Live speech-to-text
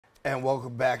And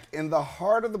welcome back. In the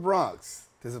heart of the Bronx,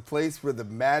 there's a place where the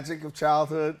magic of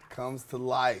childhood comes to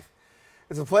life.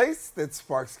 It's a place that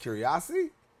sparks curiosity,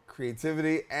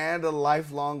 creativity, and a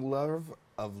lifelong love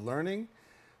of learning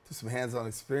through some hands-on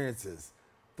experiences.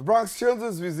 The Bronx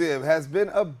Children's Museum has been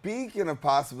a beacon of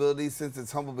possibilities since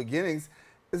its humble beginnings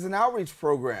as an outreach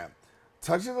program,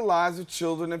 touching the lives of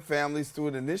children and families through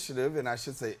an initiative, and I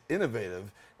should say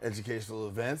innovative, educational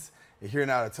events. And here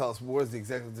now to tell us more is the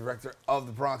Executive Director of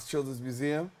the Bronx Children's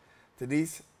Museum,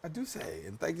 Denise Adusei.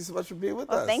 And thank you so much for being with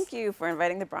us. Thank you for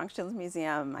inviting the Bronx Children's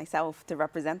Museum, myself, to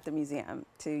represent the museum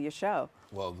to your show.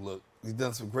 Well, look, you've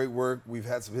done some great work. We've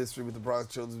had some history with the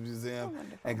Bronx Children's Museum,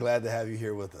 and glad to have you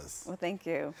here with us. Well, thank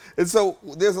you. And so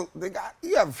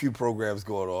you have a few programs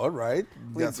going on, right?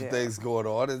 You got some things going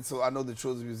on. And so I know the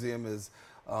Children's Museum has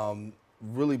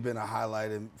really been a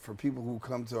highlight. And for people who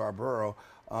come to our borough,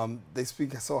 they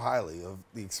speak so highly of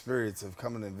the experience of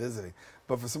coming and visiting.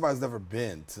 But for somebody who's never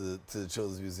been to the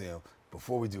Children's Museum,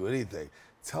 before we do anything,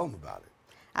 tell them about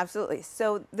it. Absolutely.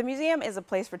 So the museum is a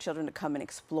place for children to come and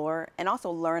explore and also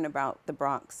learn about the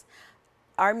Bronx.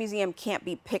 Our museum can't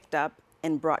be picked up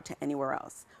and brought to anywhere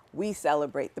else. We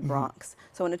celebrate the Bronx.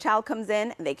 So when a child comes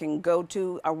in, they can go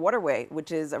to our waterway,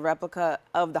 which is a replica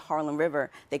of the Harlem River.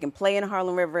 They can play in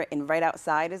Harlem River, and right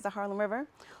outside is the Harlem River.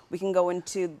 We can go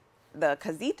into the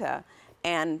casita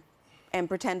and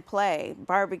pretend play,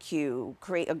 barbecue,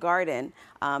 create a garden,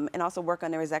 and also work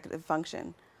on their executive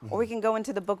function. Or we can go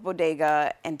into the book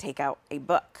bodega and take out a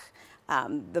book.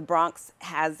 The Bronx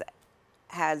has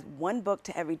one book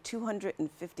to every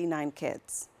 259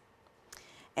 kids.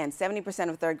 And 70%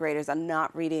 of third graders are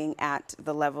not reading at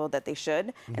the level that they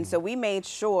should. And so we made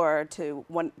sure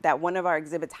that one of our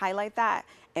exhibits highlight that,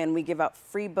 and we give out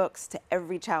free books to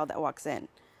every child that walks in.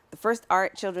 The first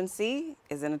art children see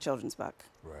is in a children's book.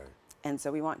 Right. And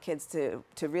so we want kids to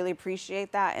really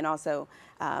appreciate that and also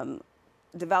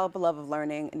develop a love of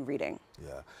learning and reading.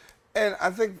 Yeah. And I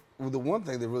think the one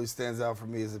thing that really stands out for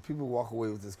me is that people walk away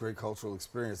with this great cultural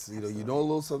experience. You know a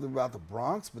little something about the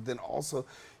Bronx, but then also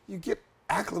you get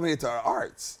acclimated to our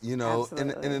arts, in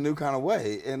a new kind of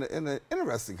way, in an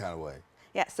interesting kind of way.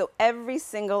 Yeah, so every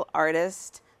single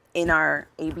artist in our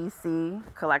ABC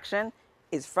collection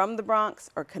is from the Bronx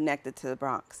or connected to the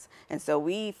Bronx. And so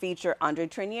we feature Andre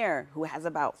Trenier, who has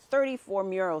about 34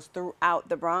 murals throughout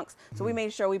the Bronx. So we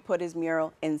made sure we put his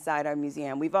mural inside our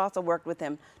museum. We've also worked with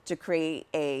him to create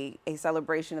a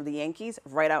celebration of the Yankees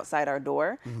right outside our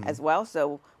door as well.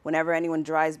 So whenever anyone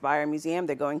drives by our museum,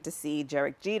 they're going to see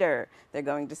Derek Jeter, they're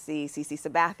going to see CeCe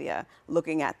Sabathia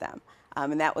looking at them.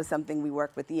 And that was something we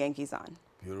worked with the Yankees on.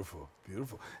 Beautiful,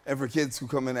 beautiful. And for kids who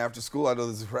come in after school, I know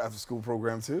there's an after school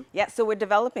program too? Yeah, so we're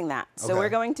developing that. So we're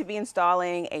going to be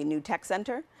installing a new tech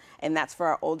center, and that's for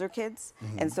our older kids.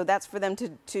 And so that's for them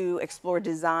to explore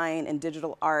design and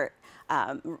digital art.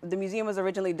 The museum was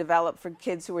originally developed for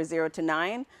kids who were 0 to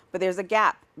 9, but there's a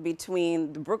gap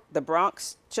between the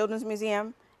Bronx Children's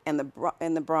Museum and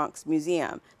the Bronx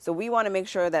Museum. So we want to make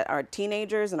sure that our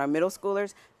teenagers and our middle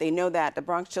schoolers, they know that the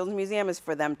Bronx Children's Museum is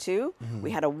for them too. We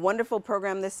had a wonderful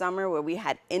program this summer where we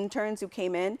had interns who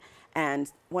came in,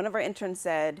 and one of our interns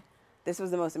said, "This was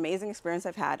the most amazing experience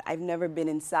I've had. I've never been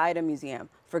inside a museum.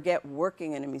 Forget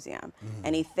working in a museum."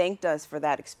 And he thanked us for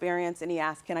that experience, and he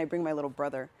asked, "Can I bring my little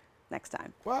brother next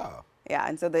time?" Wow. Yeah,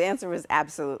 and so the answer was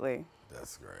absolutely.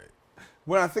 That's great.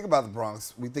 When I think about the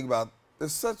Bronx, we think about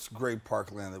there's such great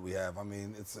parkland that we have. I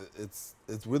mean,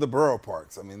 we're the borough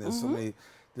parks. I mean, there's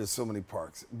so many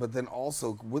parks. But then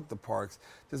also with the parks,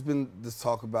 there's been this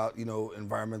talk about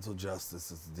environmental justice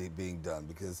that's being done,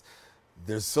 because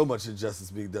there's so much injustice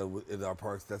being done in our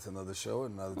parks. That's another show,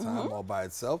 another time, all by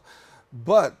itself.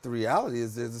 But the reality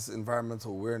is there's this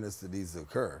environmental awareness that needs to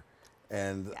occur.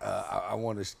 And I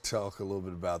want to talk a little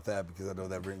bit about that, because I know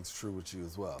that rings true with you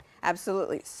as well.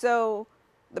 Absolutely. So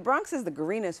the Bronx is the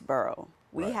greenest borough.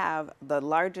 We have the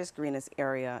largest greenest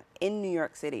area in New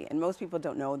York City, and most people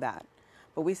don't know that.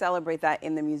 But we celebrate that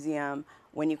in the museum.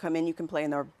 When you come in, you can play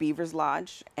in our Beavers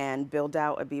Lodge and build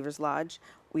out a Beavers Lodge.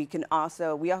 We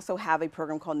also have a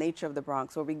program called Nature of the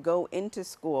Bronx, where we go into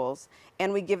schools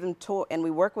and we give them and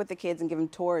we work with the kids and give them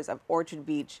tours of Orchard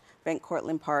Beach, Van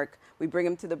Cortlandt Park. We bring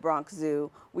them to the Bronx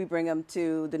Zoo. We bring them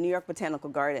to the New York Botanical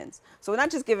Gardens. So we're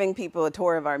not just giving people a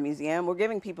tour of our museum, we're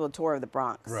giving people a tour of the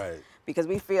Bronx. Right. Because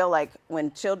we feel like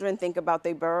when children think about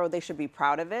their borough, they should be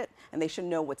proud of it and they should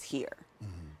know what's here.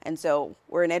 And so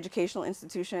we're an educational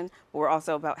institution, but we're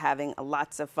also about having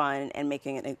lots of fun and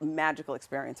making it a magical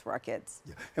experience for our kids.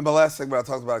 Yeah. And my last segment,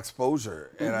 I talked about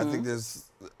exposure. And I think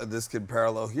this can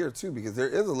parallel here too, because there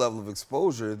is a level of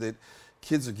exposure that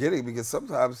kids are getting, because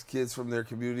sometimes kids from their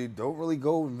community don't really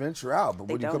go and venture out. But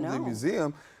when you come to the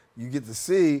museum, you get to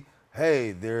see,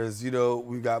 hey, there's,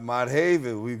 we've got Mott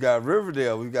Haven, we've got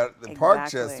Riverdale, we've got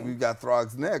Parkchester, we've got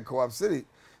BronxNet, Co-op City.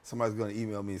 Somebody's going to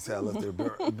email me and say I left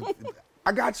their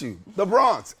I got you. The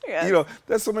Bronx. Yes.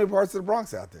 There's so many parts of the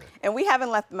Bronx out there. And we haven't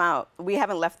left them out. We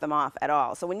haven't left them off at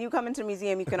all. So when you come into the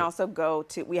museum, you can also go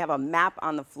to, we have a map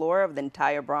on the floor of the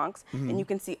entire Bronx, and you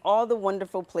can see all the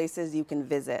wonderful places you can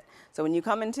visit. So when you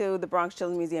come into the Bronx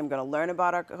Children's Museum, you're going to learn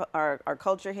about our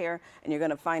culture here, and you're going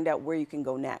to find out where you can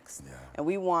go next. Yeah. And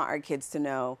we want our kids to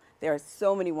know there are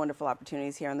so many wonderful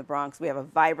opportunities here in the Bronx. We have a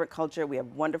vibrant culture, we have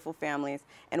wonderful families,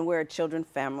 and we're a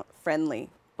children-friendly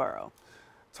borough.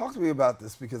 Talk to me about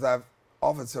this, because I've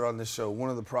often said on this show, one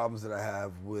of the problems that I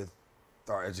have with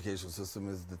our educational system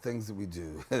is the things that we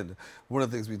do. And one of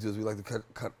the things we do is we like to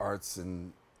cut arts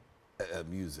and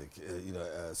music,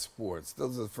 sports.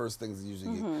 Those are the first things that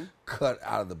usually get cut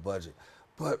out of the budget.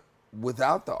 But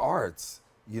without the arts,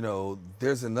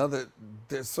 there's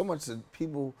so much that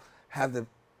people have the,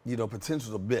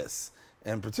 potential to miss.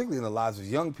 And particularly in the lives of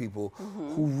young people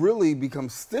who really become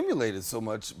stimulated so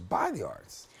much by the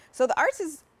arts. So the arts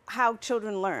is how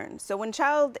children learn. So when a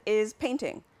child is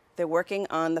painting, they're working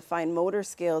on the fine motor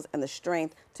skills and the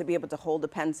strength to be able to hold a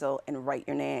pencil and write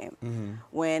your name.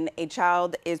 When a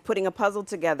child is putting a puzzle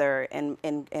together and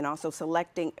also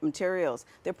selecting materials,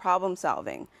 they're problem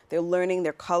solving. They're learning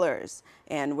their colors,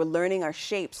 and we're learning our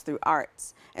shapes through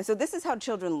arts. And so this is how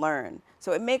children learn.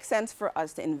 So it makes sense for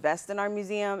us to invest in our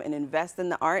museum and invest in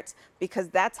the arts, because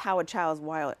that's how a child's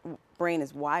brain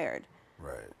is wired.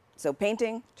 Right. So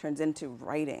painting turns into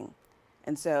writing.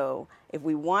 And so if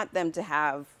we want them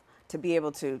to be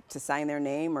able to sign their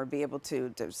name or be able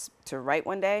to write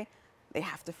one day, they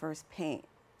have to first paint.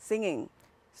 Singing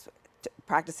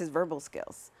practices verbal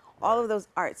skills. All of those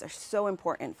arts are so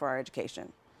important for our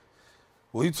education.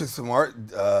 Well, you took some art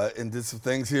and did some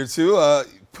things here too.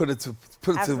 Put it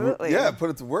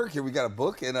to work. Here we got a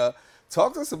book, and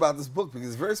talk to us about this book, because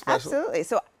it's very special. Absolutely.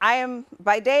 So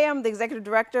by day I'm the executive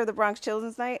director of the Bronx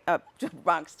Children's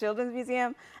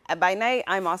Museum, and by night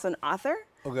I'm also an author.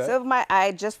 Okay. So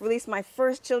I just released my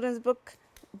first children's book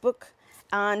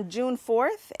on June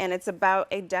 4th, and it's about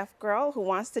a deaf girl who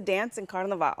wants to dance in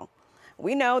Carnival.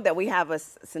 We know that we have a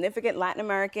significant Latin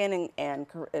American and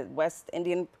West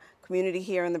Indian community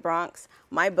here in the Bronx.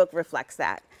 My book reflects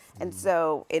that. And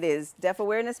so it is Deaf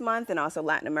Awareness Month and also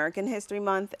Latin American History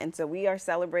Month. And so we are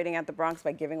celebrating at the Bronx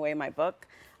by giving away my book.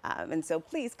 And so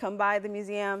please come by the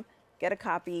museum, get a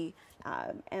copy,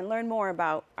 and learn more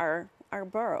about our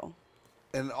borough.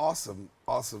 And awesome.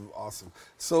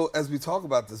 So as we talk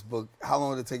about this book, how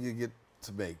long did it take you to get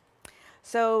to make?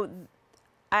 So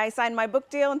I signed my book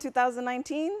deal in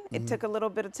 2019. It took a little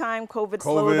bit of time. COVID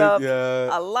slowed up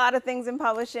a lot of things in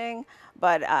publishing,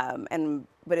 but it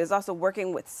was also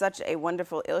working with such a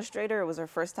wonderful illustrator. It was her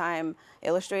first time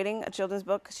illustrating a children's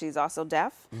book. She's also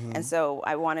deaf, and so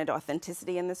I wanted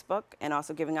authenticity in this book and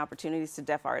also giving opportunities to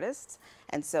deaf artists.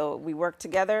 And so we worked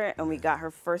together, and we got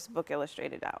her first book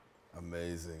illustrated out.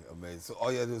 Amazing. So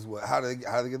all you have to do is what? How do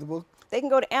they get the book? They can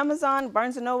go to Amazon,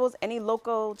 Barnes & Nobles, any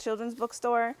local children's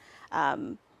bookstore,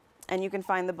 and you can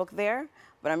find the book there.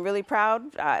 But I'm really proud.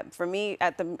 For me,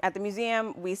 at the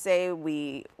museum, we say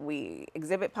we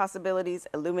exhibit possibilities,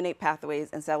 illuminate pathways,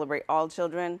 and celebrate all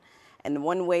children. And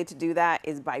one way to do that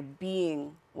is by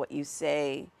being what you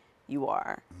say you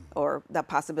are, or the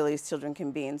possibilities children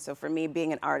can be. And so for me,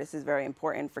 being an artist is very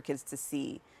important for kids to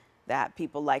see that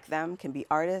people like them can be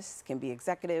artists, can be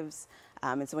executives.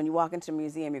 And so when you walk into a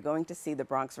museum, you're going to see the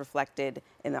Bronx reflected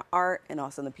in the art and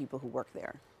also in the people who work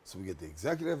there. So we get the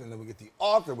executive, and then we get the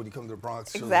author when you come to the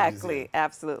Bronx Children's Museum.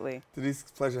 Absolutely. Denise,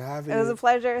 it's a pleasure having you. It was a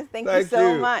pleasure. Thank you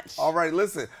so much. All right,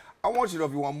 listen, I want you to know,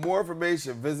 if you want more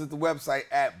information, visit the website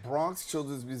at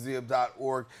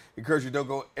bronxchildrensmuseum.org. Encourage you, don't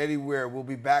go anywhere. We'll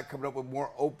be back coming up with more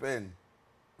Open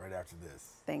right after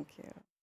this. Thank you.